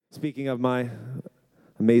speaking of my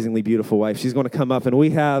amazingly beautiful wife, she's going to come up, and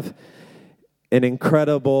we have an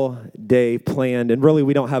incredible day planned. And really,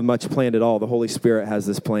 we don't have much planned at all. The Holy Spirit has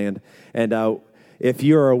this planned. And if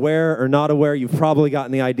you're aware or not aware, you've probably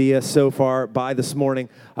gotten the idea so far by this morning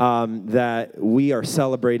that we are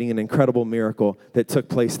celebrating an incredible miracle that took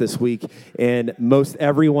place this week. And most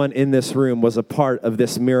everyone in this room was a part of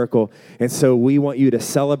this miracle. And so we want you to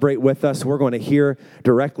celebrate with us. We're going to hear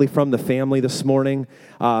directly from the family this morning,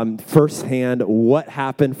 firsthand, what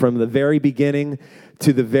happened from the very beginning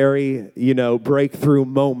to the very, breakthrough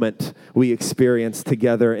moment we experienced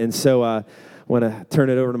together. And so I want to turn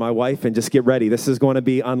it over to my wife and just get ready. This is going to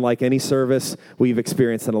be unlike any service we've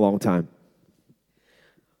experienced in a long time.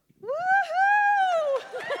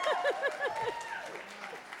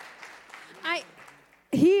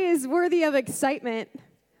 He is worthy of excitement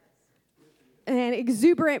and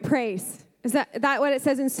exuberant praise. Is that what it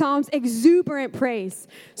says in Psalms? Exuberant praise.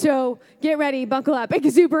 So get ready, buckle up.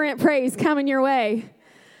 Exuberant praise coming your way.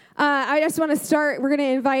 I just want to start. We're going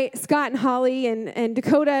to invite Scott and Holly and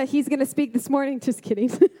Dakota. He's going to speak this morning. Just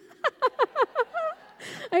kidding.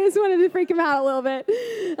 I just wanted to freak him out a little bit.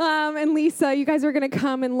 And Lisa, you guys are going to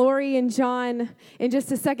come, and Lori and John in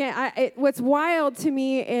just a second. What's wild to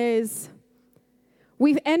me is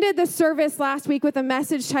we've ended the service last week with a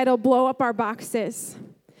message titled Blow Up Our Boxes.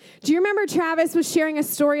 Do you remember Travis was sharing a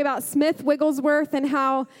story about Smith Wigglesworth and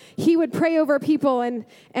how he would pray over people,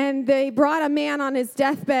 and they brought a man on his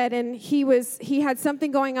deathbed, and he had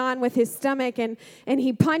something going on with his stomach, and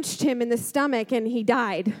he punched him in the stomach, and he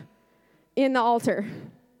died in the altar.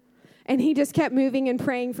 And he just kept moving and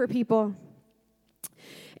praying for people.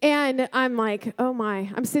 And I'm like, oh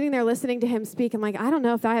my, I'm sitting there listening to him speak. I'm like, I don't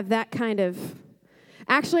know if I have that kind of...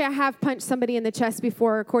 Actually, I have punched somebody in the chest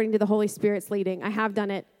before, according to the Holy Spirit's leading. I have done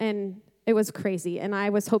it, and it was crazy, and I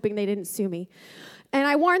was hoping they didn't sue me. And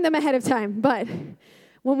I warned them ahead of time, but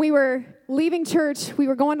when we were leaving church, we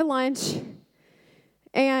were going to lunch,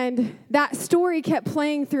 and that story kept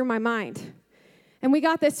playing through my mind. And we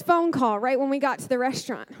got this phone call right when we got to the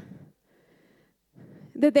restaurant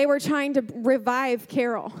that they were trying to revive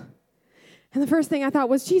Carol. And the first thing I thought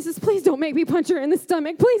was, Jesus, please don't make me punch her in the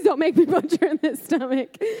stomach. Please don't make me punch her in the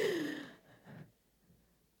stomach.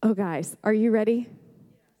 Oh, guys, are you ready?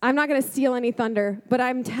 I'm not going to steal any thunder, but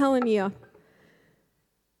I'm telling you,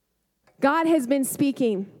 God has been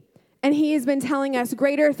speaking, and he has been telling us,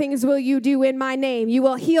 greater things will you do in my name. You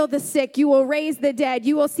will heal the sick. You will raise the dead.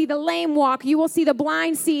 You will see the lame walk. You will see the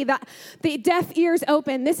blind see, the deaf ears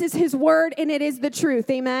open. This is his word, and it is the truth.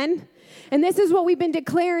 Amen? And this is what we've been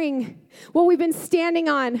declaring, what we've been standing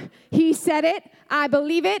on. He said it, I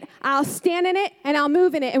believe it, I'll stand in it, and I'll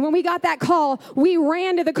move in it. And when we got that call, we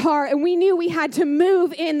ran to the car, and we knew we had to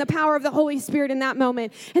move in the power of the Holy Spirit in that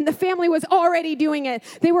moment. And the family was already doing it.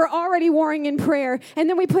 They were already warring in prayer. And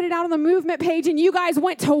then we put it out on the movement page, and you guys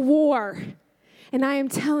went to war. And I am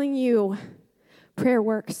telling you, prayer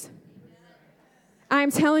works. I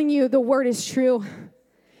am telling you, the word is true.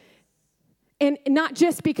 And not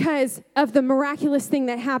just because of the miraculous thing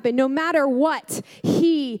that happened. No matter what,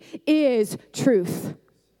 he is truth.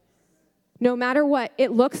 No matter what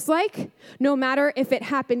it looks like, no matter if it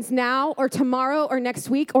happens now or tomorrow or next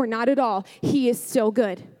week or not at all, he is still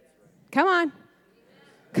good. Come on.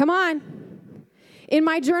 Come on. In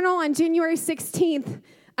my journal on January 16th,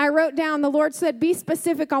 I wrote down, the Lord said, be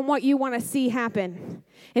specific on what you want to see happen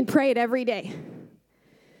and pray it every day.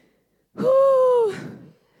 Whew.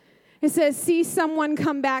 It says, see someone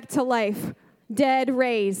come back to life, dead,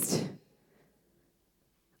 raised.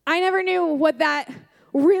 I never knew what that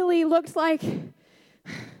really looked like. You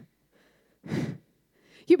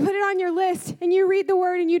put it on your list, and you read the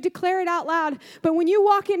word, and you declare it out loud. But when you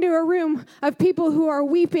walk into a room of people who are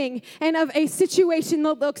weeping and of a situation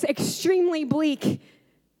that looks extremely bleak,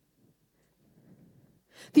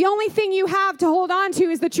 the only thing you have to hold on to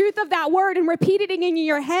is the truth of that word and repeat it in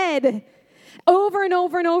your head. Over and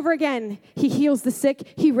over and over again. He heals the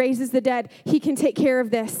sick. He raises the dead. He can take care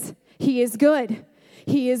of this. He is good.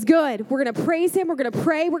 He is good. We're going to praise him. We're going to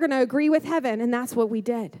pray. We're going to agree with heaven. And that's what we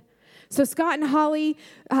did. So Scott and Holly,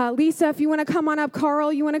 Lisa, if you want to come on up.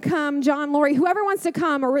 Carl, you want to come. John, Lori, whoever wants to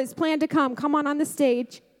come or is planned to come on the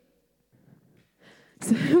stage.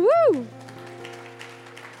 So, woo!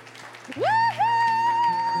 Woo-hoo!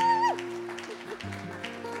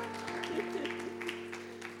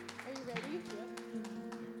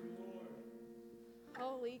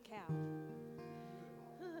 Holy cow.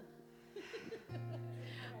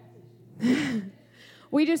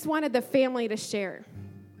 We just wanted the family to share.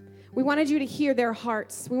 We wanted you to hear their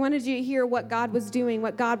hearts. We wanted you to hear what God was doing,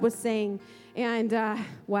 what God was saying. And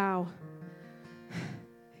wow.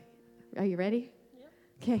 Are you ready? Yep.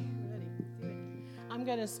 Okay. Ready. Do it. I'm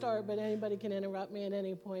going to start, but anybody can interrupt me at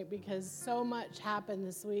any point because so much happened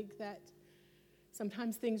this week that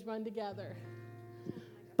sometimes things run together.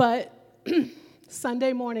 But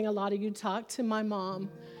Sunday morning, a lot of you talked to my mom,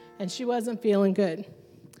 and she wasn't feeling good.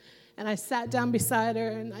 And I sat down beside her,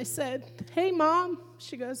 and I said, "Hey, Mom."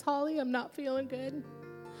 She goes, "Holly, I'm not feeling good."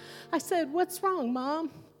 I said, "What's wrong,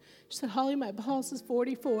 Mom?" She said, "Holly, my pulse is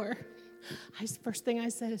 44. First thing I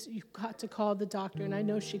said is, "You've got to call the doctor." And I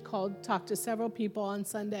know she talked to several people on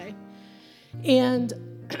Sunday. And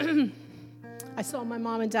I saw my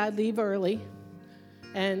mom and dad leave early.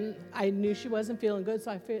 And I knew she wasn't feeling good,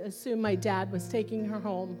 so I assumed my dad was taking her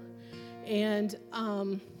home. And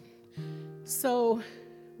so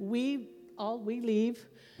we leave.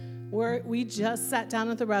 We just sat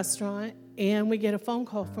down at the restaurant, and we get a phone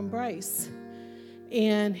call from Bryce.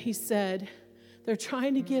 And he said, "They're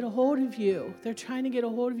trying to get a hold of you. They're trying to get a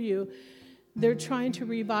hold of you. They're trying to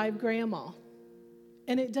revive Grandma."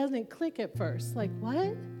 And it doesn't click at first. Like,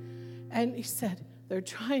 what? And he said, "They're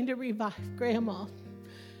trying to revive Grandma."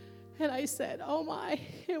 And I said, "Oh my."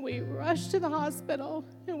 And we rush to the hospital,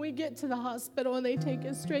 and we get to the hospital, and they take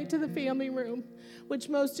us straight to the family room, which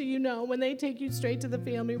most of you know, when they take you straight to the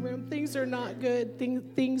family room, things are not good.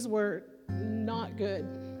 Things were not good.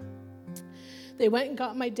 They went and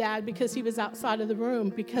got my dad because he was outside of the room,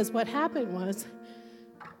 because what happened was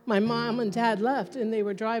my mom and dad left, and they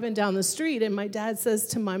were driving down the street, and my dad says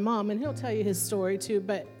to my mom, and he'll tell you his story too,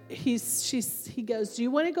 but he goes, "Do you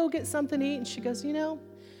want to go get something to eat?" And she goes,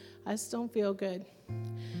 "I just don't feel good."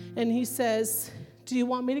 And he says, "Do you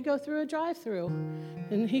want me to go through a drive-through?"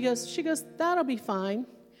 And she goes, "That'll be fine."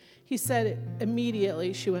 He said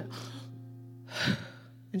immediately she went,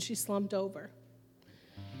 and she slumped over.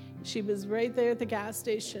 She was right there at the gas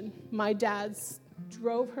station. My dad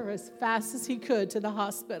drove her as fast as he could to the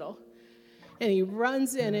hospital. And he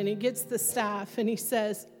runs in and he gets the staff and he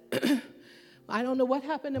says, "I don't know what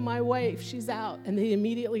happened to my wife. She's out." And they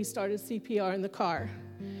immediately started CPR in the car.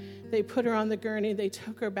 They put her on the gurney. They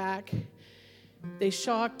took her back. They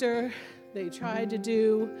shocked her. They tried to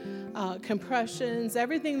do compressions,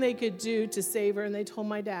 everything they could do to save her. And they told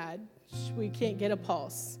my dad, "We can't get a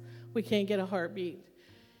pulse. We can't get a heartbeat."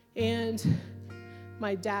 And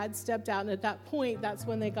my dad stepped out. And at that point, that's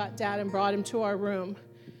when they got Dad and brought him to our room.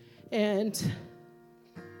 And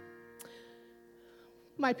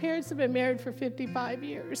my parents have been married for 55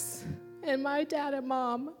 years. And my dad and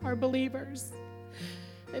mom are believers.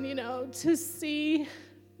 And, to see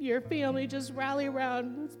your family just rally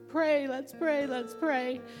around, let's pray, let's pray, let's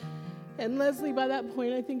pray. And Leslie, by that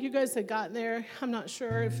point, I think you guys had gotten there. I'm not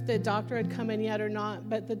sure if the doctor had come in yet or not,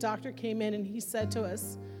 but the doctor came in and he said to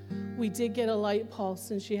us, "We did get a light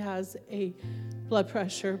pulse and she has a blood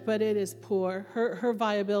pressure, but it is poor. Her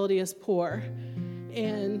viability is poor."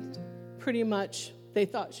 And pretty much they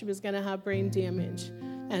thought she was going to have brain damage.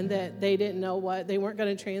 And that they didn't know what. They weren't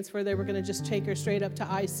going to transfer. They were going to just take her straight up to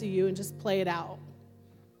ICU and just play it out.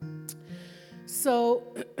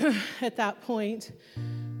 So at that point,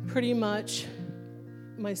 pretty much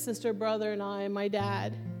my sister, brother, and I, and my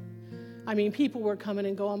dad, people were coming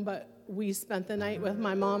and going, but we spent the night with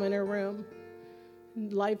my mom in her room,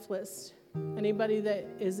 lifeless. Anybody that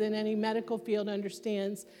is in any medical field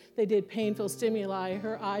understands they did painful stimuli.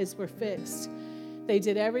 Her eyes were fixed. They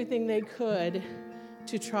did everything they could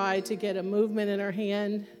to try to get a movement in her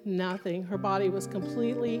hand. Nothing. Her body was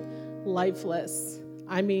completely lifeless.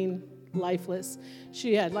 Lifeless.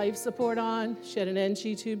 She had life support on. She had an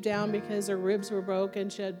NG tube down because her ribs were broken.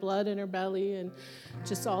 She had blood in her belly, and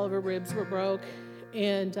just all of her ribs were broke.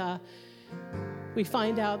 And we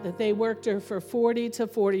find out that they worked her for 40 to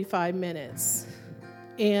 45 minutes.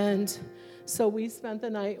 And so we spent the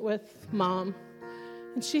night with Mom.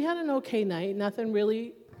 And she had an okay night. Nothing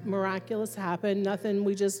really miraculous happened. Nothing.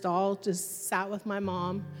 We just sat with my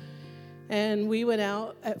mom. And we went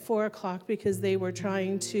out at 4 o'clock because they were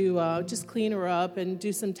trying to just clean her up and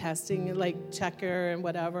do some testing and like check her and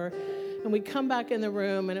whatever. And we come back in the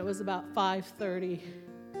room and it was about 5:30.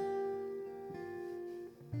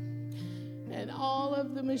 And all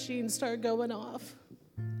of the machines started going off.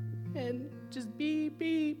 And just beep,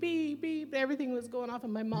 beep, beep, beep. Everything was going off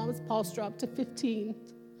and my mom's pulse dropped to 15.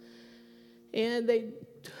 And they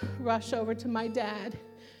rush over to my dad.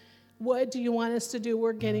 "What do you want us to do?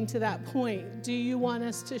 We're getting to that point. Do you want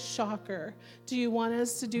us to shock her? Do you want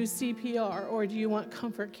us to do CPR? Or do you want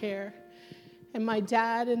comfort care?" And my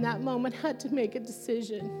dad in that moment had to make a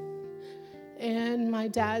decision. And my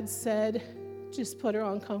dad said, "Just put her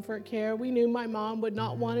on comfort care." We knew my mom would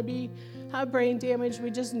not want to have brain damage.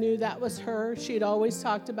 We just knew that was her. She'd always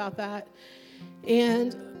talked about that.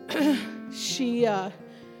 And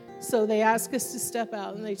So they asked us to step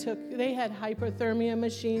out, and they had hypothermia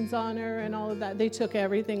machines on her and all of that. They took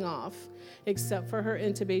everything off except for her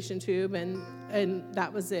intubation tube, and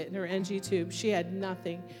that was it, and her NG tube. She had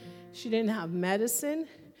nothing. She didn't have medicine.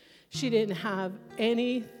 She didn't have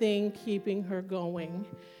anything keeping her going.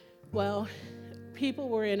 Well, people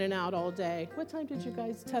were in and out all day. What time did you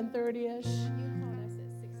guys, 10:30-ish? You called us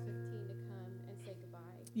at 6:15 to come and say goodbye.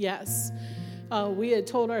 Yes. We had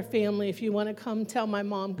told our family, if you want to come tell my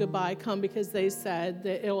mom goodbye, come, because they said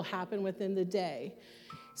that it'll happen within the day.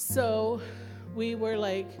 So we were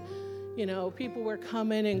like, people were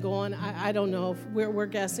coming and going. I don't know, if we're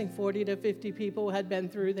guessing 40 to 50 people had been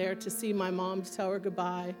through there to see my mom, to tell her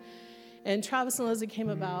goodbye. And Travis and Leslie came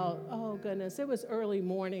about, oh goodness, it was early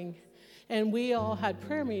morning. And we all had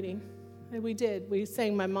prayer meeting. And we did. We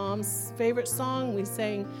sang my mom's favorite song. We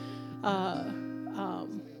sang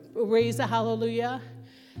Raise a Hallelujah.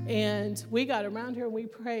 And we got around here and we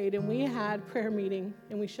prayed, and we had prayer meeting,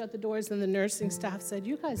 and we shut the doors, and the nursing staff said,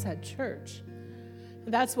 you guys had church.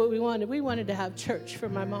 And that's what we wanted. We wanted to have church for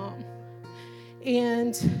my mom.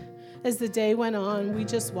 And as the day went on, we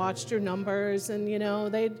just watched her numbers, and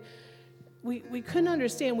we couldn't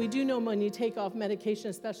understand. We do know when you take off medication,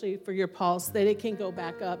 especially for your pulse, that it can go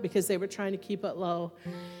back up, because they were trying to keep it low.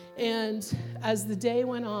 And as the day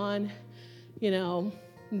went on,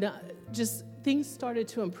 just things started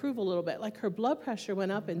to improve a little bit. Like her blood pressure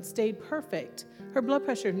went up and stayed perfect. Her blood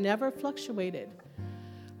pressure never fluctuated.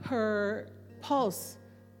 Her pulse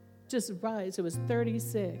just rise. It was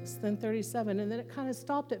 36, then 37, and then it kind of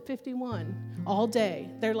stopped at 51 all day.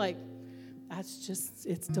 They're like, that's just,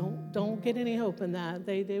 don't get any hope in that.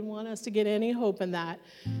 They didn't want us to get any hope in that.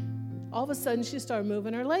 All of a sudden, she started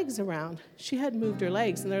moving her legs around. She had moved her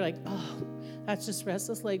legs, and they're like, oh, that's just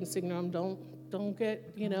restless leg syndrome. Don't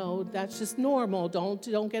get, that's just normal.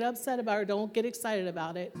 Don't get upset about it. Don't get excited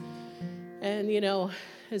about it. And,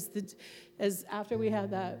 as after we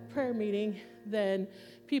had that prayer meeting, then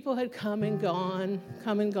people had come and gone,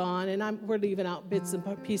 and we're leaving out bits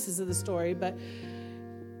and pieces of the story, but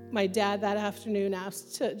my dad that afternoon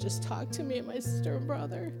asked to just talk to me and my sister and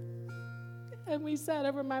brother. And we sat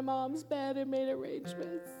over my mom's bed and made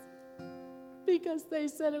arrangements, because they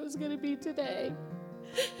said it was going to be today.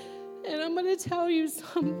 And I'm going to tell you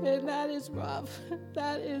something, that is rough.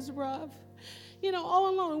 That is rough. All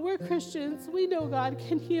along, we're Christians. We know God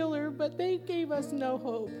can heal her, but they gave us no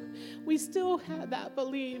hope. We still had that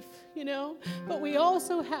belief, but we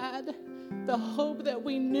also had the hope that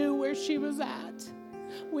we knew where she was at.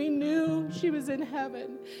 We knew she was in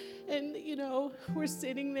heaven. And, we're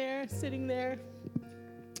sitting there.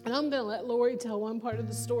 And I'm going to let Lori tell one part of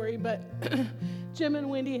the story, but Jim and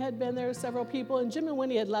Wendy had been there, several people, and Jim and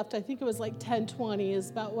Wendy had left. I think it was like 10:20 is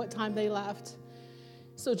about what time they left.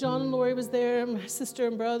 So John and Lori was there, my sister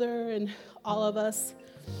and brother, and all of us.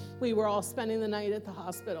 We were all spending the night at the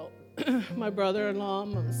hospital. My brother-in-law,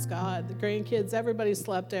 Mom Scott, the grandkids, everybody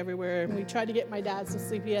slept everywhere. And we tried to get my dad some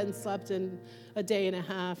sleep. He hadn't slept in a day and a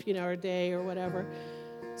half, or a day or whatever.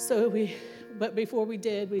 But before we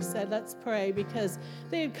did, we said, let's pray, because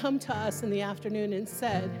they had come to us in the afternoon and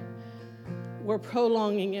said, we're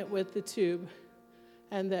prolonging it with the tube,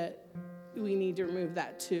 and that we need to remove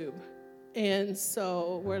that tube. And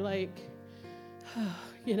so we're like,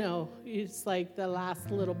 it's like the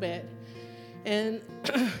last little bit. And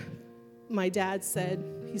my dad said,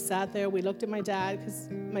 he sat there, we looked at my dad, because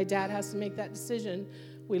my dad has to make that decision.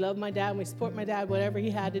 We love my dad, and we support my dad. Whatever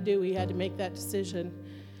he had to do, he had to make that decision.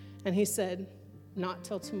 And he said, not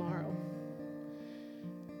till tomorrow.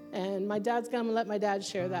 And my dad's going to let my dad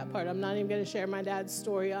share that part. I'm not even going to share my dad's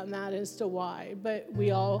story on that as to why. But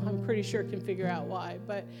we all, I'm pretty sure, can figure out why.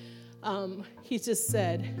 But he just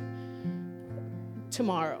said,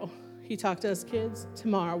 tomorrow. He talked to us kids,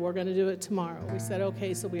 tomorrow. We're going to do it tomorrow. We said,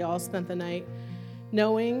 okay. So we all spent the night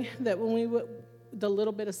knowing that when the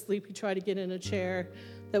little bit of sleep we tried to get in a chair,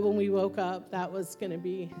 that when we woke up, that was going to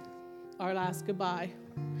be our last goodbye.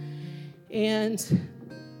 And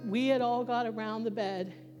we had all got around the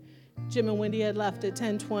bed. Jim and Wendy had left at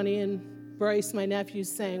 10:20, and Bryce, my nephew,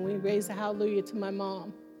 sang, we raised a hallelujah to my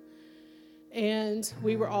mom. And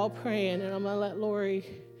we were all praying, and I'm going to let Lori,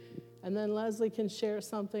 and then Leslie can share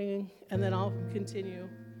something, and then I'll continue.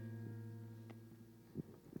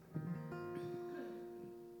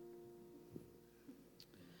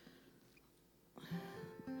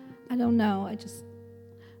 I don't know.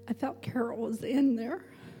 I felt Carol was in there.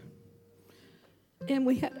 And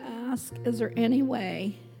we had asked, is there any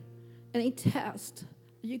way, any test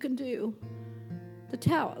you can do to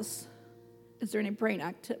tell us, is there any brain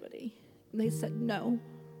activity? And they said no.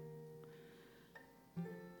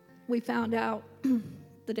 we found out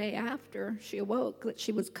the day after she awoke that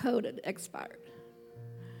she was coded expired.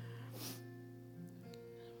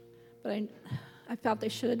 But I felt they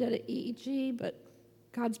should have did an EEG, but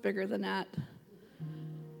God's bigger than that.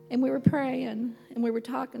 And we were praying, and we were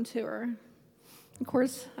talking to her. Of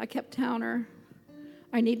course, I kept telling her,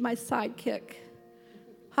 I need my sidekick.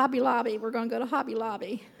 Hobby Lobby, we're going to go to Hobby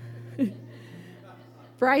Lobby.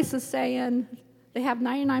 Bryce is saying, they have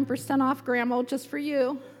 99% off, Grandma, just for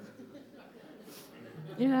you.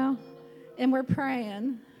 You know? And we're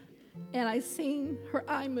praying, and I seen her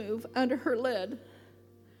eye move under her lid.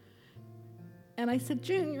 And I said,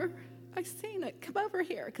 Junior, I seen it. Come over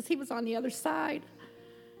here, because he was on the other side.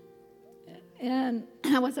 And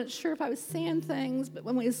I wasn't sure if I was seeing things, but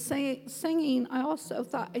when we was singing, I also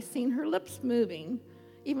thought I seen her lips moving,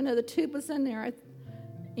 even though the tube was in there,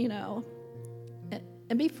 you know.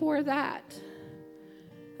 And before that,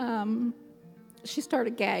 she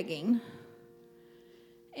started gagging.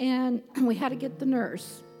 And we had to get the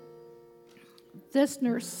nurse. This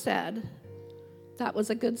nurse said that was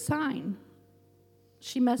a good sign.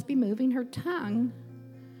 She must be moving her tongue,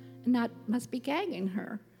 and that must be gagging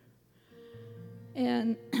her.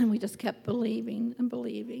 And we just kept believing and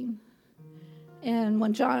believing. And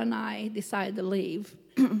when John and I decided to leave,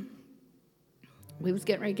 we was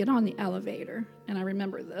getting ready to get on the elevator. And I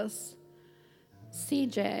remember this.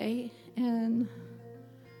 CJ and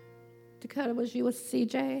Dakota, was you with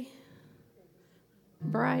CJ?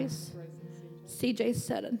 Bryce? CJ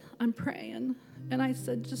said, I'm praying. And I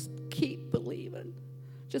said, just keep believing.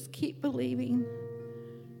 Just keep believing.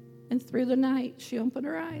 And through the night, she opened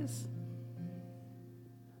her eyes.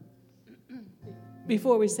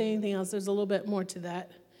 Before we say anything else, there's a little bit more to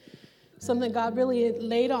that. Something God really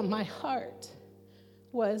laid on my heart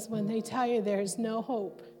was when they tell you there's no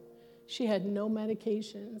hope. She had no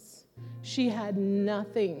medications. She had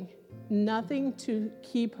nothing to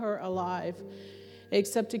keep her alive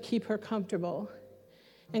except to keep her comfortable.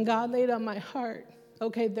 And God laid on my heart,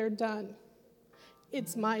 okay, they're done.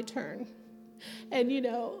 It's my turn. And, you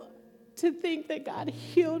know, to think that God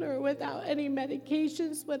healed her without any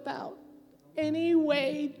medications, without any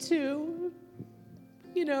way to,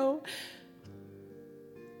 you know,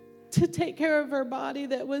 to take care of her body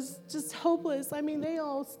that was just hopeless. I mean,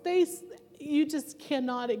 you just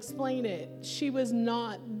cannot explain it. She was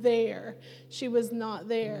not there. She was not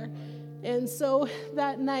there. And so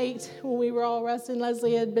that night when we were all resting,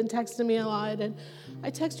 Leslie had been texting me a lot, and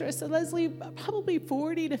I texted her, I said, Leslie, probably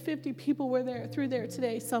 40 to 50 people were through there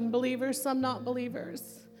today, some believers, some not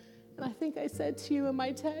believers. And I think I said to you in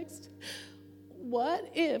my text,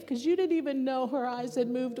 what if, because you didn't even know her eyes had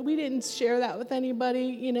moved. We didn't share that with anybody,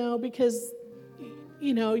 you know, because,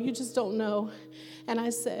 you know, you just don't know. And I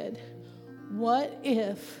said, what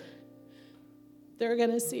if they're going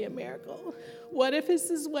to see a miracle? What if this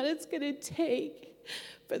is what it's going to take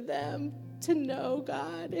for them to know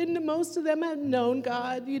God? And most of them have known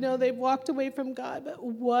God. You know, they've walked away from God. But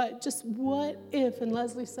what if? And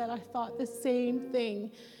Leslie said, I thought the same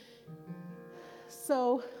thing.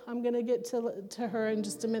 So I'm going to get to her in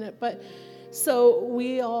just a minute. But so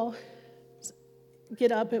we all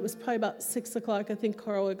get up. It was probably about 6 o'clock. I think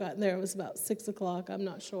Carl had gotten there. It was about 6 o'clock. I'm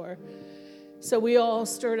not sure. So we all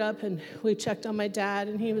stirred up, and we checked on my dad,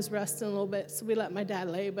 and he was resting a little bit. So we let my dad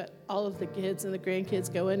lay, but all of the kids and the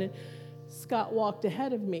grandkids go in, and Scott walked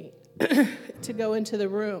ahead of me to go into the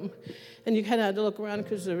room. And you kind of had to look around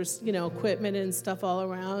because there was, you know, equipment and stuff all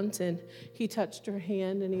around. And he touched her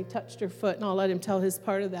hand, and he touched her foot, and I'll let him tell his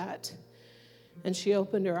part of that. And she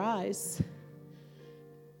opened her eyes.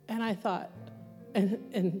 And I thought,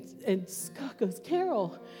 and Scott goes,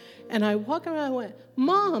 Carol. And I walk around and went,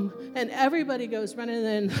 Mom. And everybody goes running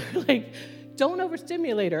in, like, don't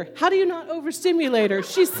overstimulate her. How do you not overstimulate her?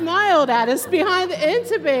 She smiled at us behind the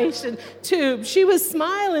intubation tube. She was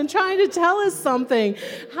smiling, trying to tell us something.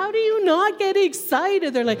 How do you not get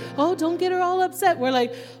excited? They're like, oh, don't get her all upset. We're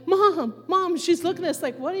like, Mom. She's looking at us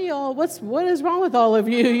like, what is wrong with all of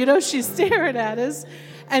you? You know, she's staring at us.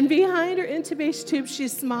 And behind her intubation tube, she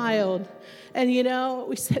smiled. And, you know,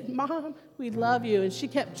 we said, Mom, we love you. And she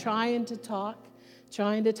kept trying to talk.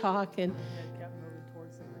 And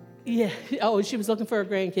yeah, oh, she was looking for her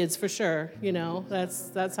grandkids for sure. You know,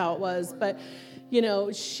 that's how it was. But, you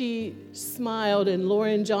know, she smiled, and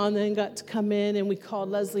Lori and John then got to come in, and we called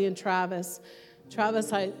Leslie and Travis.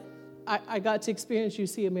 Travis, I got to experience You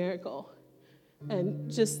See a Miracle.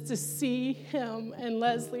 And just to see him and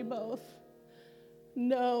Leslie both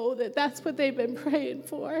know that that's what they've been praying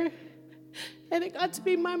for. And it got to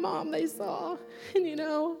be my mom they saw. And, you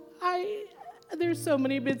know, there's so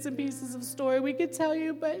many bits and pieces of story we could tell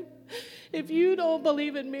you, but If you don't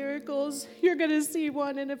believe in miracles, you're going to see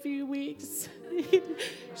one in a few weeks.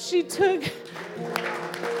 She took...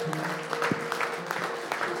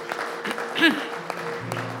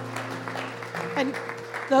 And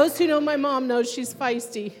those who know my mom know she's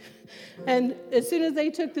feisty. And as soon as they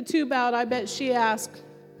took the tube out, I bet she asked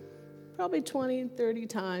probably 20, 30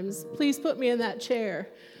 times, please put me in that chair.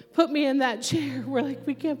 Put me in that chair. We're like,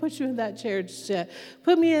 we can't put you in that chair just yet.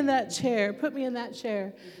 Put me in that chair. Put me in that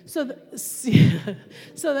chair. So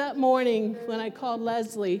that morning when I called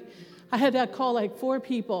Leslie, I had to call like 4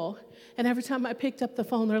 people. And every time I picked up the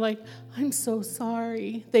phone, they're like, I'm so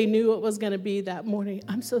sorry. They knew it was going to be that morning.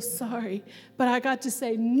 I'm so sorry. But I got to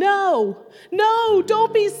say, no,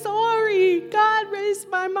 don't be sorry. God raised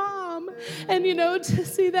my mom. And, to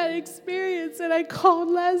see that experience. And I called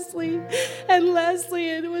Leslie. And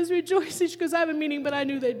it was rejoicing. She goes, I have a meeting, but I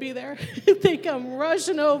knew they'd be there. They come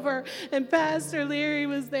rushing over. And Pastor Leary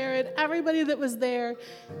was there. And everybody that was there.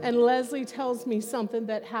 And Leslie tells me something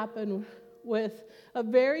that happened with a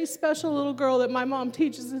very special little girl that my mom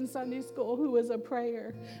teaches in Sunday school who is a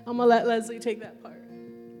prayer. I'm going to let Leslie take that part.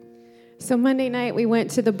 So Monday night, we went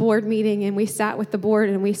to the board meeting, and we sat with the board,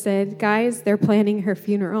 and we said, guys, they're planning her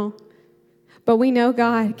funeral. But we know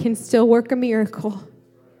God can still work a miracle.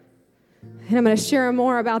 And I'm going to share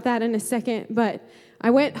more about that in a second. But I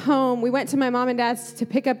went home. We went to my mom and dad's to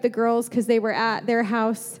pick up the girls because they were at their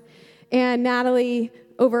house. And Natalie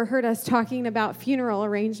overheard us talking about funeral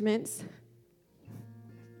arrangements.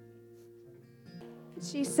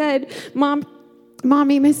 She said,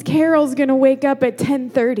 Mommy, Miss Carol's going to wake up at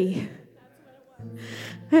 10:30.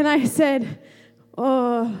 And I said,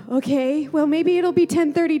 oh, okay, well, maybe it'll be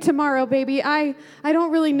 10:30 tomorrow, baby. I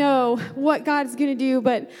don't really know what God's going to do,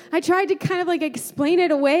 but I tried to kind of like explain it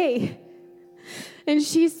away. And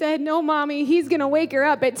she said, no, Mommy, he's going to wake her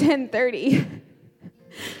up at 10:30.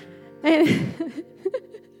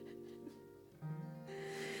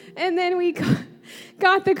 And then we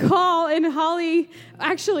got the call, and Holly,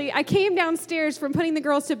 actually, I came downstairs from putting the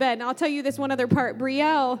girls to bed, and I'll tell you this one other part.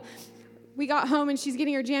 Brielle, we got home, and she's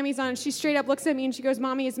getting her jammies on, and she straight up looks at me, and she goes,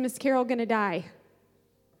 Mommy, is Miss Carol going to die?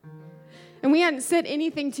 And we hadn't said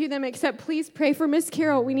anything to them except, please pray for Miss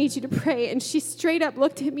Carol. We need you to pray. And she straight up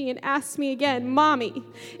looked at me and asked me again, Mommy,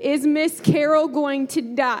 is Miss Carol going to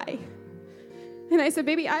die? And I said,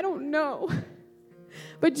 baby, I don't know.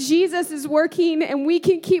 But Jesus is working, and we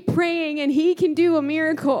can keep praying, and he can do a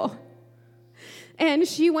miracle. And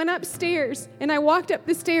she went upstairs, and I walked up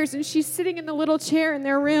the stairs, and she's sitting in the little chair in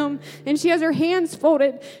their room, and she has her hands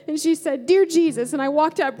folded, and she said, Dear Jesus, and I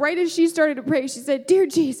walked up right as she started to pray. She said, Dear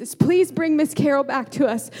Jesus, please bring Miss Carol back to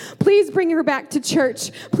us. Please bring her back to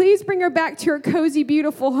church. Please bring her back to her cozy,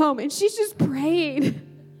 beautiful home. And she's just praying.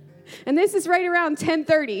 And this is right around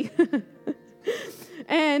 10:30.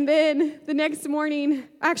 And then the next morning,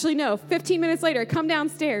 15 minutes later, I come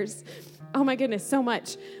downstairs. Oh my goodness, so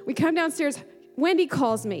much. We come downstairs. Wendy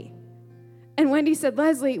calls me. And Wendy said,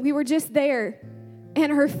 Leslie, we were just there,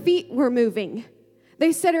 and her feet were moving.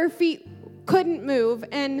 They said her feet couldn't move,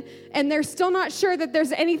 and they're still not sure that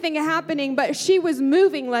there's anything happening, but she was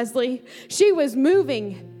moving, Leslie. She was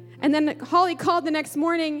moving. And then Holly called the next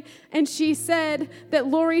morning, and she said that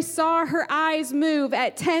Lori saw her eyes move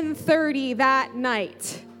at 10:30 that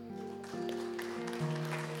night.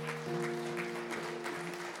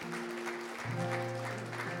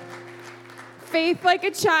 Faith like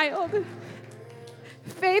a child.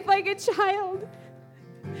 Faith like a child.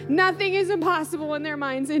 Nothing is impossible in their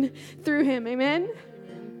minds and through him. Amen?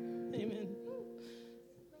 Amen.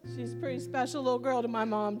 She's a pretty special little girl to my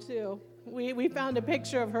mom, too. We found a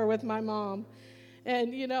picture of her with my mom.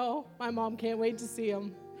 And, my mom can't wait to see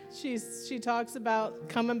him. She talks about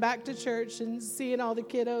coming back to church and seeing all the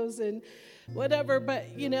kiddos and whatever. But,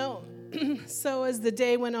 so as the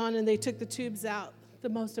day went on and they took the tubes out, the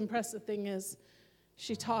most impressive thing is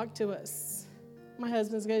she talked to us. My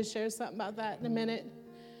husband's going to share something about that in a minute.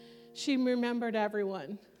 She remembered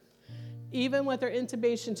everyone. Even with her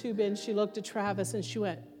intubation tube in, she looked at Travis and she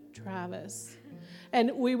went, Travis.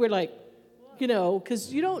 And we were like,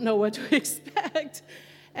 because you don't know what to expect.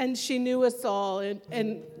 And she knew us all,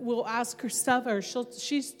 and we'll ask her stuff, or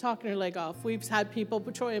she's talking her leg off. We've had people,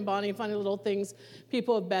 Troy and Bonnie, funny little things.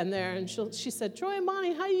 People have been there, and she said, Troy and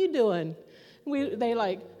Bonnie, how you doing?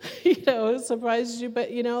 They surprised you, but,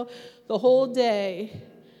 the whole day,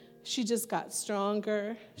 she just got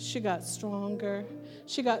stronger. She got stronger.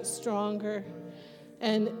 She got stronger.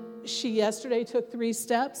 And she yesterday took 3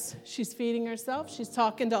 steps. She's feeding herself. She's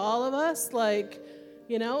talking to all of us like,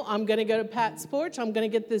 I'm going to go to Pat's porch. I'm going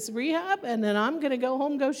to get this rehab, and then I'm going to go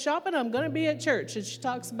home, go shopping. I'm going to be at church. And she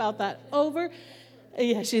talks about that over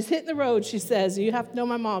Yeah, she's hitting the road, she says. You have to know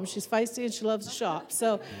my mom. She's feisty and she loves to shop.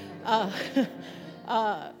 So,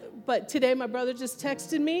 but today my brother just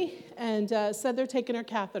texted me and said they're taking her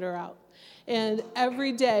catheter out. And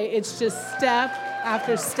every day it's just step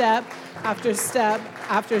after step after step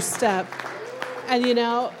after step. And you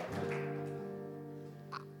know,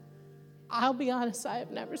 I'll be honest, I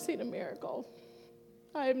have never seen a miracle.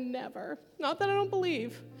 I've never. Not that I don't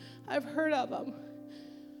believe. I've heard of them.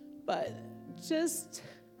 But just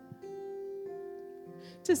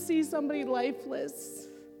to see somebody lifeless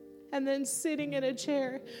and then sitting in a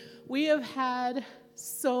chair. We have had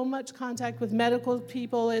so much contact with medical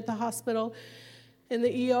people at the hospital. In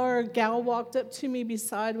the ER, a gal walked up to me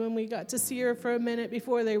beside when we got to see her for a minute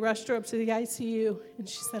before they rushed her up to the ICU. And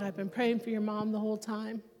she said, I've been praying for your mom the whole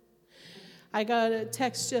time. I got a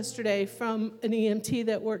text yesterday from an EMT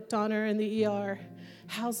that worked on her in the ER.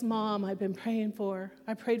 How's mom? I've been praying for her.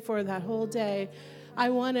 I prayed for her that whole day. I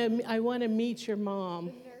want to meet your mom.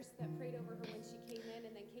 The nurse that prayed over her when she came in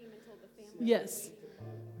and then came and told the family. Yes.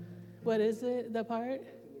 What is it, the part?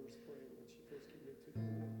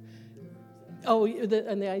 Oh, in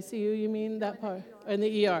the ICU, you mean that part? In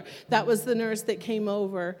the ER. That was the nurse that came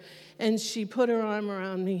over, and she put her arm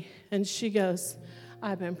around me, and she goes,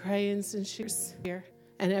 I've been praying since she was here.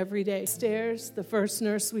 And every day, stairs, the first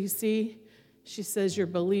nurse we see, she says, you're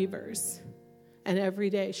believers. And every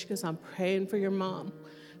day, she goes, I'm praying for your mom.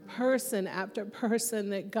 Person after person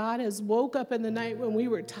that God has woke up in the night when we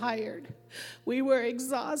were tired. We were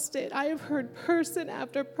exhausted. I have heard person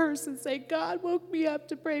after person say, God woke me up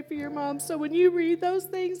to pray for your mom. So when you read those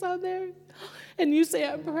things on there and you say,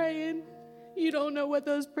 I'm praying, you don't know what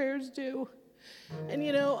those prayers do. And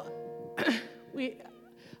you know,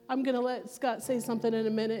 I'm going to let Scott say something in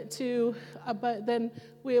a minute too, but then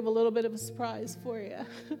we have a little bit of a surprise for you.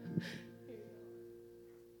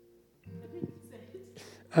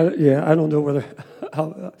 I don't know if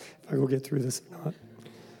I will get through this or not.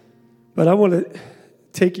 But I want to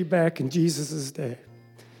take you back in Jesus' day.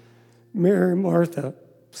 Mary and Martha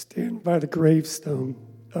stand by the gravestone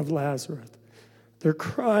of Lazarus. They're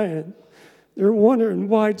crying. They're wondering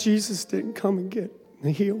why Jesus didn't come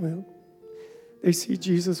and heal him. They see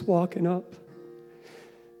Jesus walking up.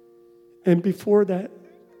 And before that,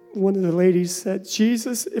 one of the ladies said,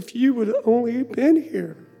 Jesus, if you would have only been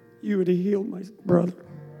here, you would have healed my brother.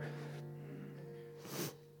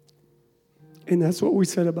 And that's what we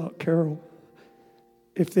said about Carol.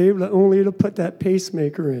 If they would only have put that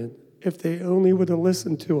pacemaker in, if they only would have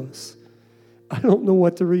listened to us. I don't know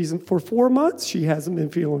what the reason. For 4 months, she hasn't been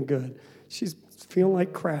feeling good. She's feeling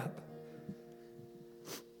like crap.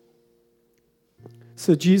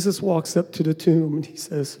 So Jesus walks up to the tomb and he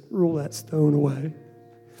says, roll that stone away.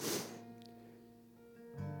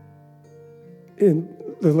 And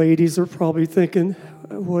the ladies are probably thinking,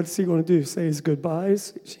 what's he going to do? Say his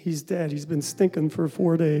goodbyes? He's dead. He's been stinking for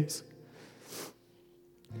 4 days.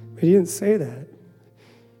 But he didn't say that.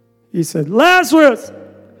 He said, Lazarus,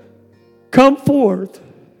 come forth.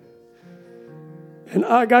 And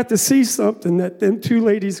I got to see something that them two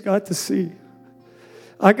ladies got to see.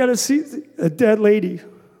 I got to see a dead lady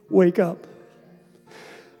wake up.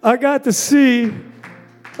 I got to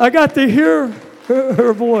hear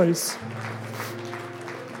her voice.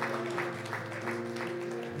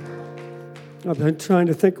 I've been trying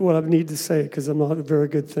to think of what I need to say because I'm not a very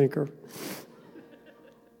good thinker.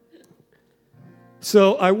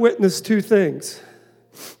 So I witnessed 2 things.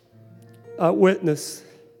 I witnessed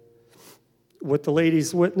what the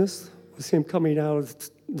ladies witnessed was him coming out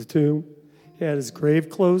of the tomb. He had his grave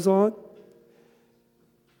clothes on.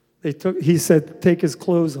 He said, take his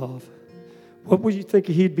clothes off. What would you think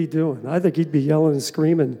he'd be doing? I think he'd be yelling and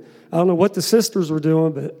screaming. I don't know what the sisters were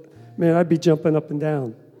doing, but man, I'd be jumping up and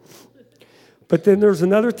down. But then there's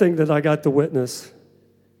another thing that I got to witness.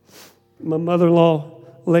 My mother-in-law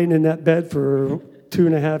laying in that bed for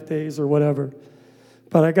 2.5 days or whatever.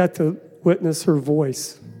 But I got to witness her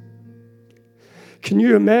voice. Can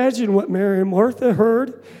you imagine what Mary and Martha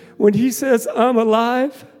heard when he says, I'm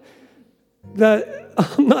alive, that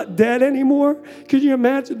I'm not dead anymore? Can you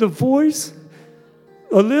imagine the voice?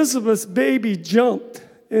 Elizabeth's baby jumped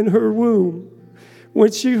in her womb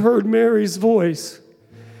when she heard Mary's voice.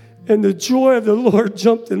 And the joy of the Lord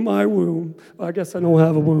jumped in my womb. I guess I don't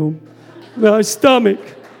have a womb. My stomach.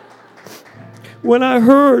 When I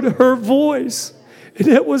heard her voice, and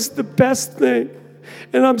it was the best thing.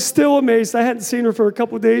 And I'm still amazed. I hadn't seen her for a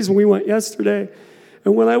couple of days, and we went yesterday.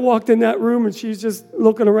 And when I walked in that room and she's just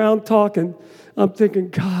looking around talking, I'm thinking,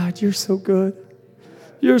 God, you're so good.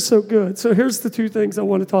 You're so good. So here's the 2 things I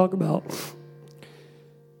want to talk about.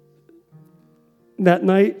 that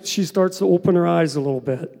night, she starts to open her eyes a little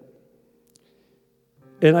bit.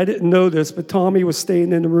 And I didn't know this, but Tommy was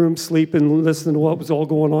staying in the room sleeping, listening to what was all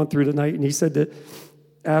going on through the night. And he said that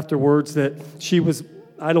afterwards that she was,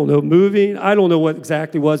 I don't know, moving. I don't know what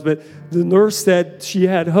exactly was, but the nurse said she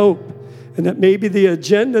had hope. And that maybe the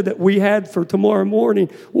agenda that we had for tomorrow morning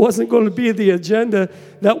wasn't going to be the agenda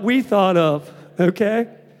that we thought of, okay?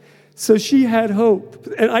 So she had hope.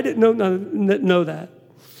 And I didn't know that.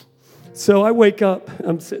 So I wake up.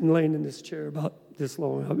 I'm sitting laying in this chair about this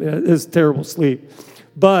long. I mean, it's terrible sleep.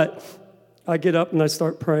 But I get up and I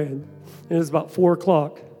start praying. And it's about 4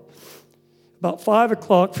 o'clock. About 5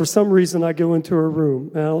 o'clock, for some reason, I go into her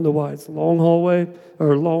room. And I don't know why. It's a long hallway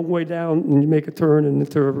or a long way down, and you make a turn and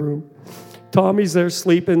into her room. Tommy's there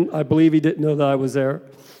sleeping. I believe he didn't know that I was there.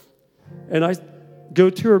 And I go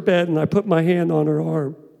to her bed, and I put my hand on her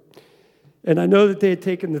arm. And I know that they had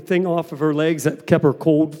taken the thing off of her legs that kept her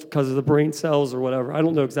cold because of the brain cells or whatever. I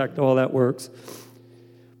don't know exactly how that works.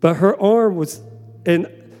 But her arm was, and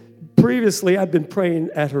previously I'd been praying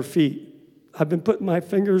at her feet. I've been putting my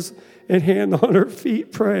fingers and hand on her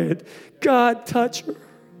feet praying, God, touch her.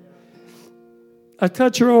 I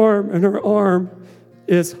touch her arm, and her arm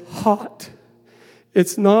is hot.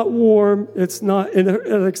 It's not warm. It's not, and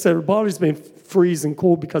like I said, her body's been freezing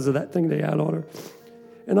cold because of that thing they had on her.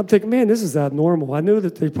 And I'm thinking, man, this is abnormal. I knew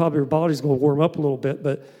that her body's going to warm up a little bit,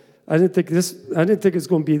 but I didn't think it's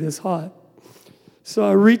going to be this hot. So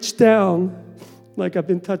I reached down, like I've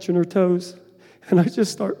been touching her toes, and I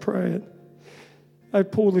just start praying. I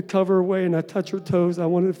pull the cover away, and I touch her toes. I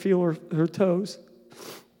wanted to feel her toes.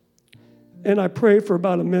 And I pray for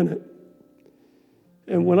about a minute.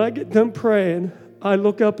 And when I get done praying, I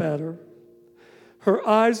look up at her. Her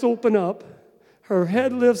eyes open up. Her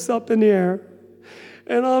head lifts up in the air.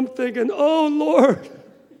 And I'm thinking, oh, Lord,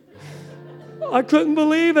 I couldn't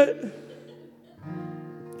believe it.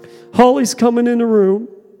 Holly's coming in the room.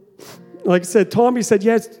 Like I said, Tommy said,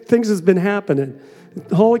 yes, things has been happening.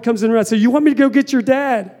 Holly comes in the room. I said, you want me to go get your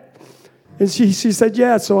dad? And she said,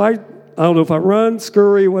 yeah. So I don't know if I run,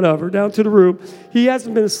 scurry, whatever, down to the room. He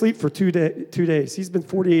hasn't been asleep for 2 days. He's been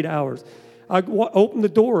 48 hours. I open the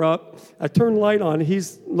door up. I turn the light on. He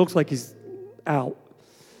looks like he's out.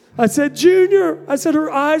 I said, Junior. I said,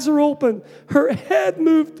 her eyes are open. Her head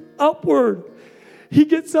moved upward. He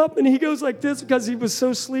gets up and he goes like this because he was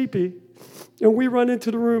so sleepy. And we run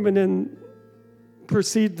into the room and then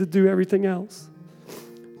proceed to do everything else.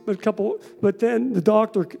 But then the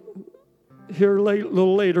doctor, here a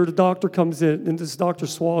little later, the doctor comes in, and this is Dr.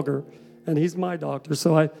 Swager, and he's my doctor,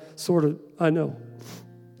 so I know.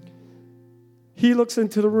 He looks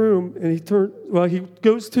into the room, and he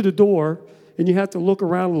goes to the door, and you have to look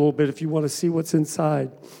around a little bit if you want to see what's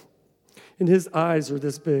inside. And his eyes are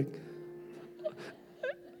this big.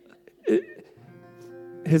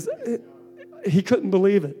 He couldn't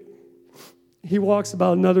believe it. He walks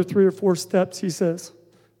about another 3 or 4 steps, he says,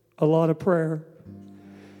 a lot of prayer.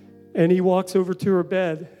 And he walks over to her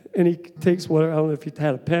bed, and he takes I don't know if he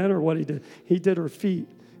had a pen or what he did. He did her feet,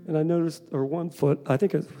 and I noticed her one foot, I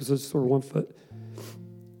think it was just her one foot,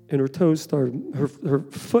 and her toes her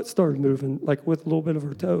foot started moving, like with a little bit of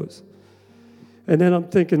her toes. And then I'm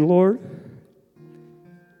thinking, Lord,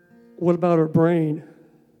 what about her brain?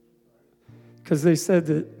 Because they said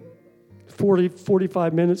that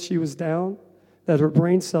 45 minutes she was down, that her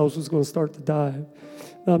brain cells was going to start to die.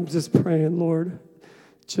 And I'm just praying, Lord,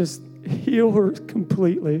 just heal her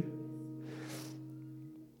completely.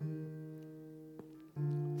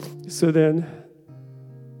 So then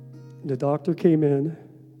the doctor came in,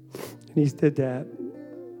 and he did that.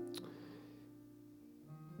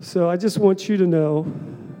 So I just want you to know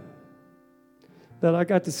that I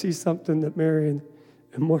got to see something that Marion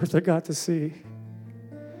and Martha got to see.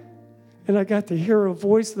 And I got to hear a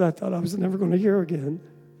voice that I thought I was never going to hear again.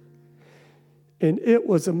 And it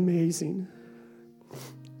was amazing.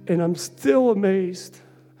 And I'm still amazed.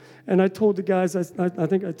 And I told the guys, I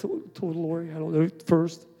think I told Lori, I don't know,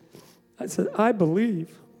 first. I said, I believe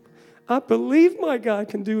my God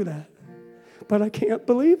can do that. But I can't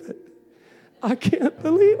believe it. I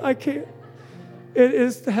can't.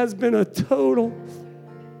 It has been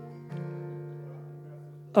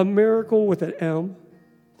a miracle with an M,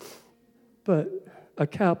 but a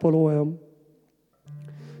capital M.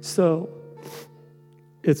 So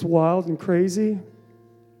it's wild and crazy.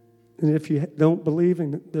 And if you don't believe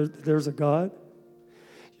in there's a God,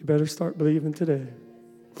 you better start believing today.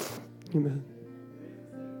 Amen.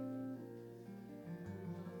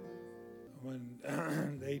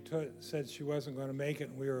 When they said she wasn't going to make it,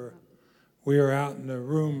 and we were out in the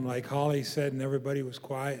room, like Holly said, and everybody was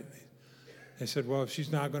quiet. They said, well, if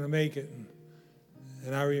she's not going to make it. And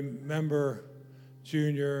And I remember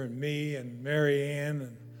Junior and me and Mary Ann,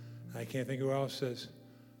 and I can't think who else says,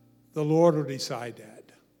 the Lord will decide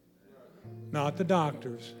that. Not the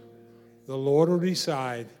doctors. The Lord will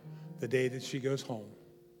decide the day that she goes home.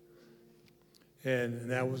 And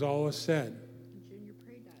that was all was said.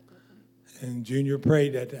 And Junior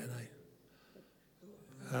prayed that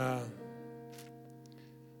night.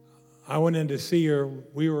 I went in to see her.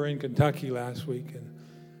 We were in Kentucky last week, and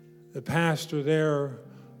the pastor there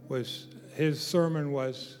his sermon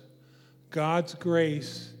was, God's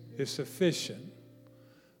grace is sufficient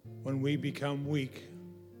when we become weak.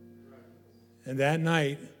 And that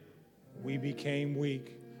night, we became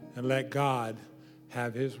weak and let God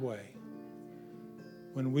have his way.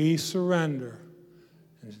 When we surrender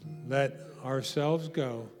and let ourselves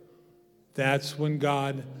go, that's when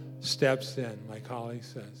God steps in, like Holly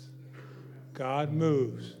says. God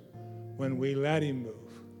moves when we let him move.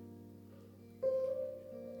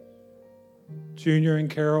 Junior and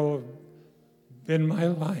Carol have been my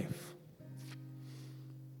life.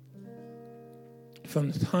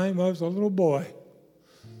 From the time I was a little boy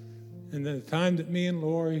and the time that me and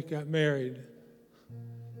Lori got married,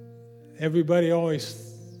 everybody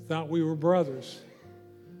always thought we were brothers.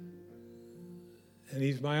 And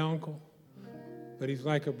he's my uncle, but he's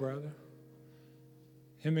like a brother.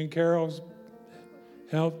 Him and Carol's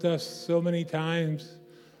helped us so many times.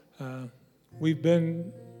 We've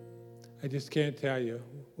been, I just can't tell you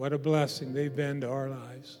what a blessing they've been to our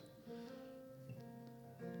lives.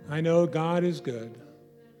 I know God is good.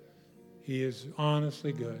 He is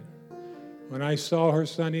honestly good. When I saw her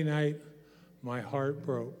Sunday night, my heart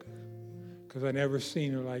broke because I never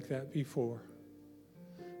seen her like that before.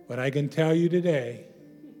 But I can tell you today,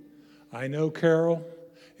 I know Carol,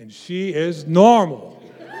 and she is normal.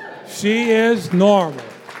 She is normal.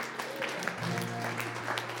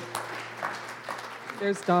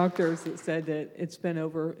 There's doctors that said that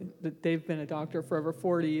that they've been a doctor for over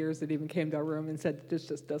 40 years that even came to our room and said that this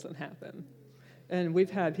just doesn't happen. And we've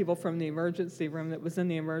had people from the emergency room that was in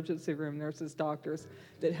the emergency room, nurses, doctors,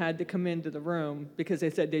 that had to come into the room because they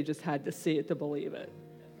said they just had to see it to believe it.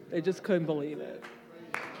 They just couldn't believe it.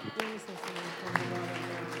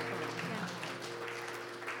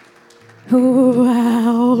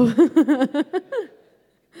 Wow.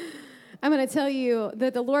 I'm going to tell you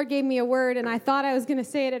that the Lord gave me a word, and I thought I was going to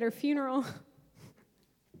say it at her funeral.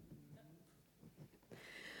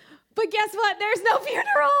 But guess what? There's no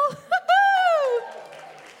funeral.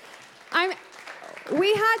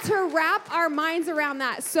 We had to wrap our minds around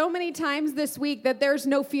that so many times this week that there's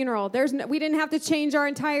no funeral. We didn't have to change our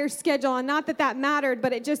entire schedule, and not that that mattered,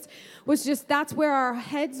 but it just was that's where our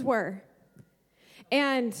heads were.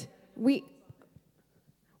 And we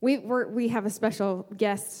have a special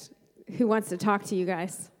guest who wants to talk to you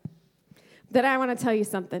guys. But I want to tell you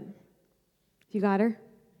something. You got her?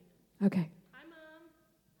 Okay. Hi,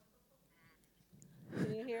 Mom.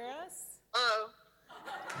 Can you hear us? Hello.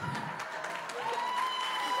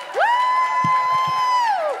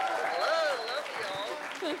 Hello, love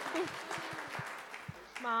y'all.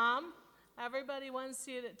 Mom, everybody wants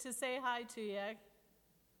you to say hi to you.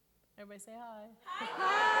 Everybody say hi.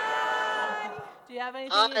 Hi. Do you have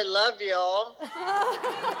anything? I love y'all.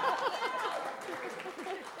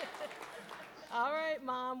 All right,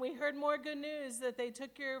 Mom. We heard more good news that they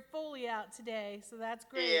took your Foley out today, so that's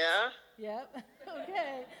great. Yeah. Yep.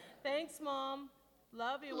 Okay. Thanks, Mom.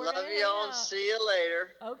 Love you. We're Love gonna hang y'all and out. see you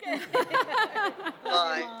later. Okay. Love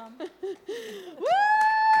Bye. you, Mom. Woo!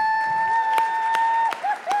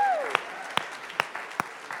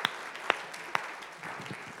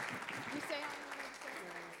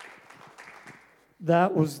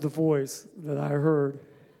 That was the voice that I heard.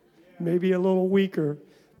 Maybe a little weaker,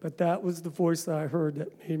 but that was the voice that I heard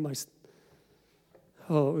that made my...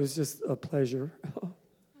 Oh, it was just a pleasure.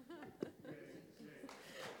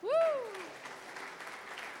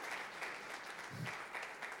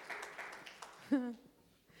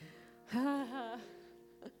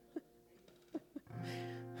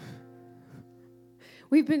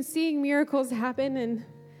 We've been seeing miracles happen, and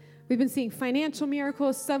we've been seeing financial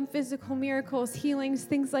miracles, some physical miracles, healings,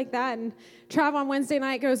 things like that. And Trav on Wednesday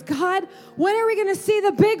night goes, God, when are we going to see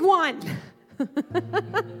the big one?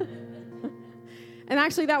 And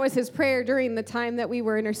actually, that was his prayer during the time that we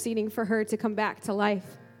were interceding for her to come back to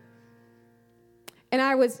life. And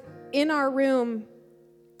I was in our room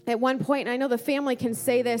at one point, and I know the family can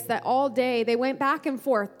say this, that all day they went back and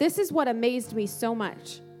forth. This is what amazed me so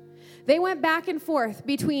much. They went back and forth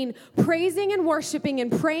between praising and worshiping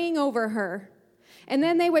and praying over her. And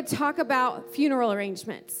then they would talk about funeral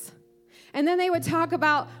arrangements. And then they would talk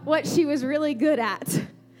about what she was really good at.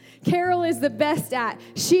 Carol is the best at.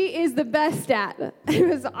 She is the best at. It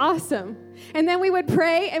was awesome. And then we would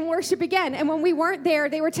pray and worship again. And when we weren't there,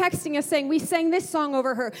 they were texting us saying, we sang this song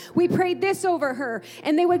over her. We prayed this over her.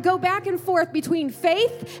 And they would go back and forth between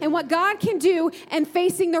faith and what God can do and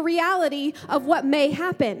facing the reality of what may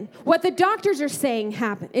happen. What the doctors are saying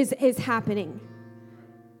is happening.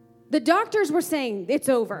 The doctors were saying, it's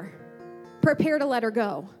over. Prepare to let her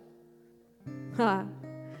go.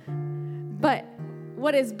 But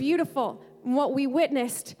what is beautiful, and what we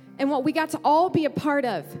witnessed, and what we got to all be a part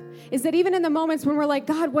of, is that even in the moments when we're like,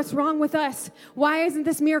 God, what's wrong with us? Why isn't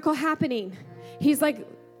this miracle happening? He's like,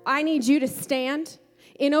 I need you to stand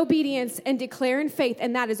in obedience and declare in faith,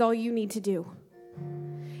 and that is all you need to do.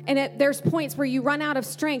 And there's points where you run out of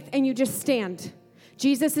strength and you just stand.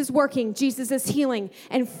 Jesus is working, Jesus is healing,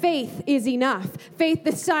 and faith is enough. Faith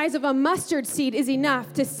the size of a mustard seed is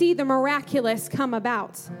enough to see the miraculous come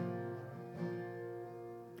about.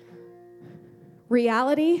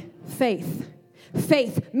 Reality, faith.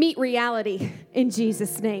 Faith, meet reality in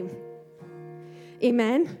Jesus' name.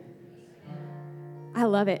 Amen. I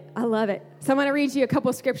love it. I love it. So I'm going to read you a couple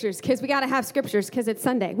of scriptures because we got to have scriptures because it's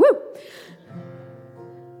Sunday. Woo!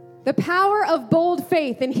 The power of bold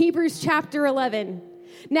faith in Hebrews chapter 11.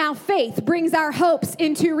 Now faith brings our hopes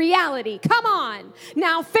into reality. Come on.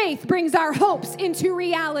 Now faith brings our hopes into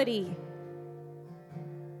reality.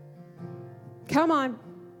 Come on.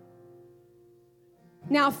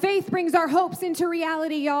 Now faith brings our hopes into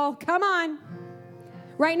reality, y'all. Come on.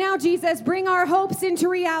 Right now, Jesus, bring our hopes into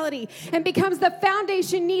reality and becomes the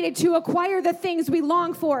foundation needed to acquire the things we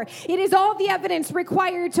long for. It is all the evidence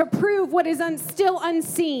required to prove what is still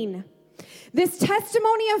unseen. This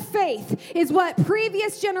testimony of faith is what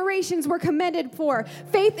previous generations were commended for.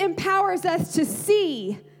 Faith empowers us to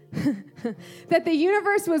see that the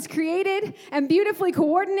universe was created and beautifully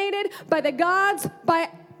coordinated by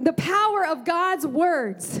the power of God's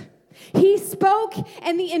words. He spoke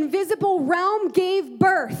and the invisible realm gave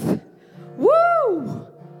birth. Woo!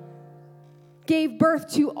 Gave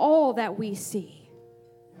birth to all that we see.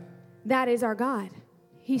 That is our God.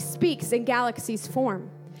 He speaks and galaxies form.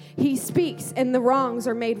 He speaks and the wrongs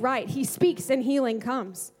are made right. He speaks and healing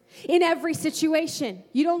comes. In every situation,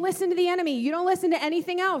 you don't listen to the enemy. You don't listen to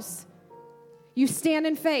anything else. You stand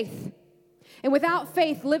in faith. And without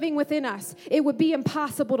faith living within us, it would be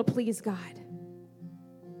impossible to please God.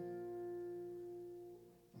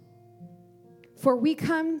 For we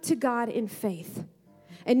come to God in faith,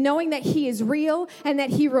 and knowing that he is real and that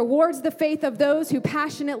he rewards the faith of those who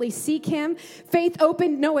passionately seek him. Faith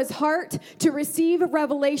opened Noah's heart to receive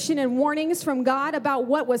revelation and warnings from God about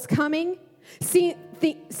what was coming, seen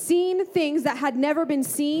things that had never been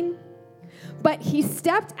seen, but he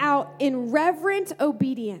stepped out in reverent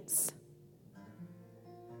obedience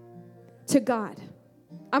to God.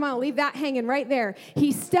 I'm going to leave that hanging right there.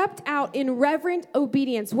 He stepped out in reverent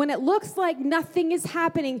obedience. When it looks like nothing is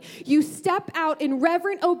happening, you step out in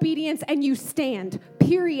reverent obedience and you stand.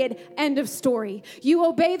 Period. End of story. You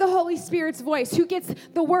obey the Holy Spirit's voice, who gets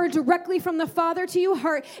the word directly from the Father to your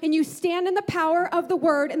heart, and you stand in the power of the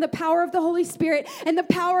word and the power of the Holy Spirit and the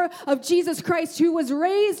power of Jesus Christ, who was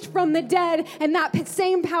raised from the dead, and that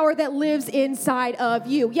same power that lives inside of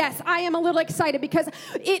you. Yes, I am a little excited because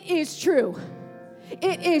it is true.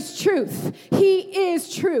 It is truth. He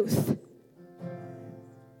is truth.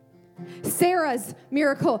 Sarah's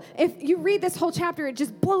miracle. If you read this whole chapter, it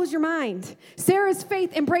just blows your mind. Sarah's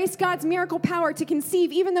faith embraced God's miracle power to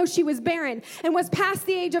conceive even though she was barren and was past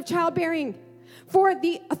the age of childbearing. For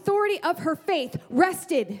the authority of her faith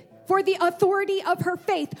rested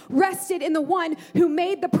in the one who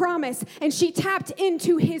made the promise, and she tapped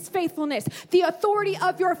into his faithfulness. The authority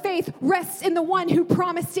of your faith rests in the one who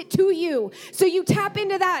promised it to you. So you tap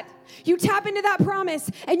into that. You tap into that promise,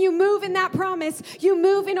 and you move in that promise. You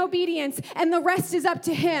move in obedience, and the rest is up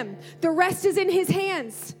to him. The rest is in his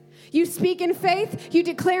hands. You speak in faith. You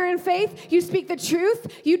declare in faith. You speak the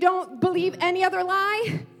truth. You don't believe any other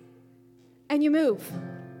lie, and you move.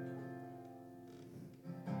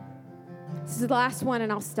 This is the last one,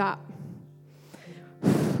 and I'll stop.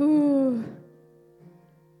 Ooh.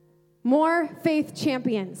 More faith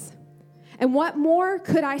champions. And what more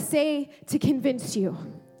could I say to convince you?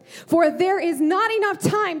 For there is not enough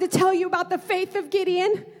time to tell you about the faith of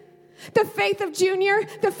Gideon, the faith of Junior,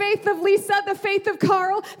 the faith of Lisa, the faith of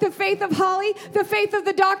Carl, the faith of Holly, the faith of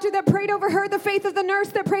the doctor that prayed over her, the faith of the nurse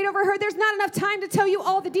that prayed over her. There's not enough time to tell you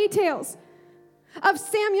all the details. Of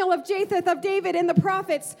Samuel, of Japheth, of David, and the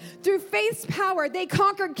prophets. Through faith's power, they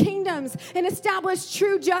conquered kingdoms and established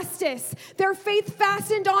true justice. Their faith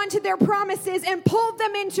fastened onto their promises and pulled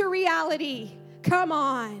them into reality. Come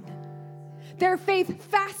on. Their faith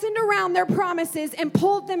fastened around their promises and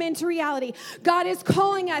pulled them into reality. God is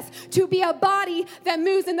calling us to be a body that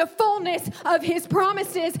moves in the fullness of his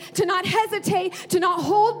promises, to not hesitate, to not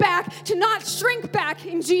hold back, to not shrink back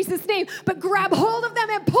in Jesus' name, but grab hold of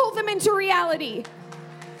them and pull them into reality.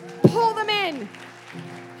 Pull them in.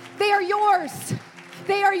 They are yours.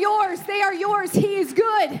 They are yours. They are yours. He is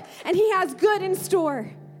good, and he has good in store.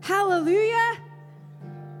 Hallelujah.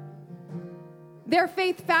 Their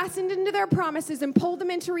faith fastened into their promises and pulled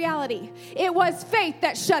them into reality. It was faith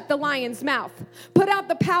that shut the lion's mouth, put out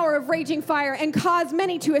the power of raging fire, and caused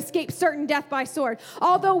many to escape certain death by sword.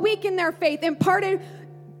 Although weak in their faith, their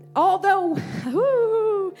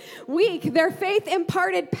faith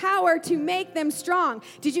imparted power to make them strong.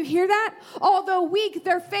 Did you hear that? Although weak,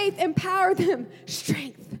 their faith empowered them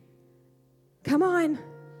strength. Come on.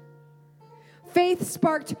 Faith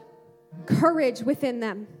sparked courage within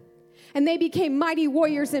them, and they became mighty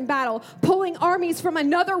warriors in battle, pulling armies from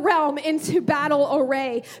another realm into battle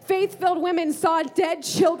array. Faith-filled women saw dead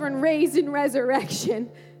children raised in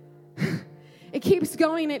resurrection. It keeps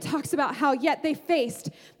going, and it talks about how yet they faced.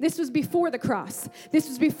 This was before the cross. This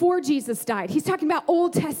was before Jesus died. He's talking about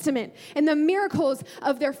Old Testament and the miracles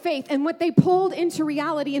of their faith and what they pulled into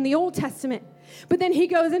reality in the Old Testament. But then he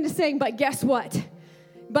goes into saying, but guess what?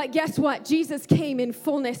 But guess what? Jesus came in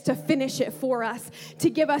fullness to finish it for us, to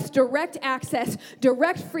give us direct access,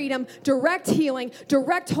 direct freedom, direct healing,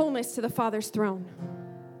 direct wholeness to the Father's throne.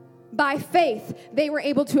 By faith, they were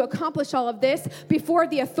able to accomplish all of this before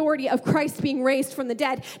the authority of Christ being raised from the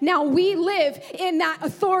dead. Now we live in that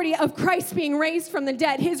authority of Christ being raised from the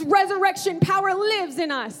dead. His resurrection power lives in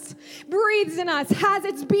us, breathes in us, has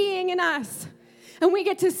its being in us. And we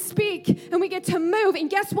get to speak and we get to move. And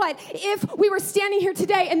guess what? If we were standing here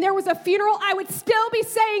today and there was a funeral, I would still be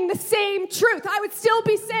saying the same truth. I would still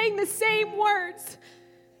be saying the same words.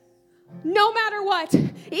 No matter what,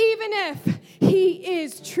 even if he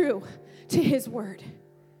is true to his word.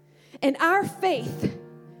 And our faith,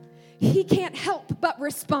 he can't help but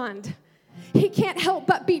respond. He can't help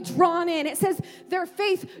but be drawn in. It says their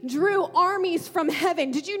faith drew armies from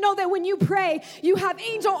heaven. Did you know that when you pray, you have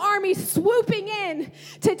angel armies swooping in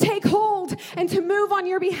to take hold and to move on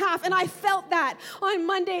your behalf? And I felt that on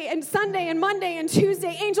Monday and Sunday and Monday and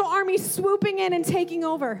Tuesday, angel armies swooping in and taking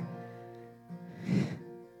over.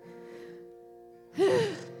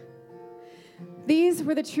 These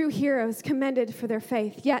were the true heroes commended for their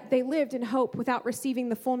faith, yet they lived in hope without receiving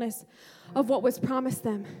the fullness of what was promised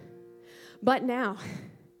them. But now,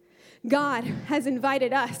 God has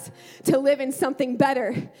invited us to live in something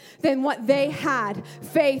better than what they had,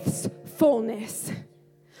 faith's fullness.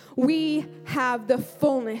 We have the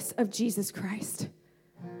fullness of Jesus Christ.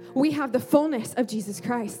 We have the fullness of Jesus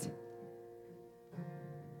Christ.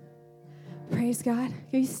 Praise God.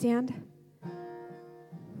 Can you stand?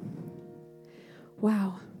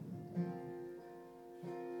 Wow.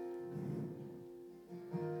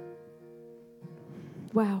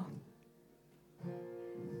 Wow.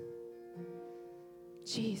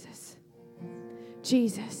 Jesus.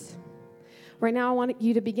 Jesus. Right now, I want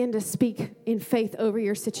you to begin to speak in faith over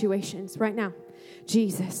your situations. Right now.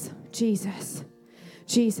 Jesus. Jesus.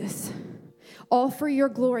 Jesus. All for your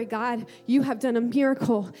glory, God. You have done a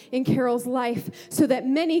miracle in Carol's life so that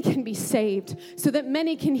many can be saved, so that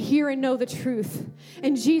many can hear and know the truth.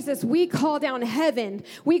 And Jesus, we call down heaven.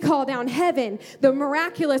 We call down heaven. The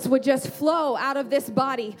miraculous would just flow out of this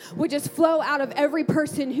body, would just flow out of every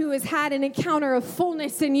person who has had an encounter of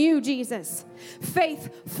fullness in you, Jesus.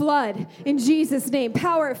 Faith flood in Jesus' name.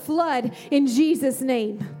 Power flood in Jesus'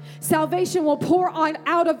 name. Salvation will pour on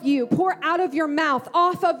out of you, pour out of your mouth,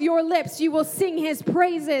 off of your lips. You will sing his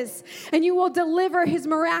praises, and you will deliver his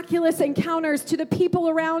miraculous encounters to the people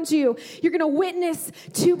around you. You're going to witness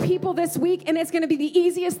to people this week, and it's going to be the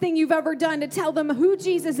easiest thing you've ever done to tell them who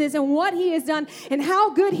Jesus is and what he has done and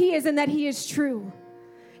how good he is and that he is true.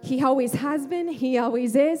 He always has been, he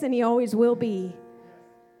always is, and he always will be.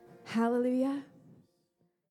 Hallelujah.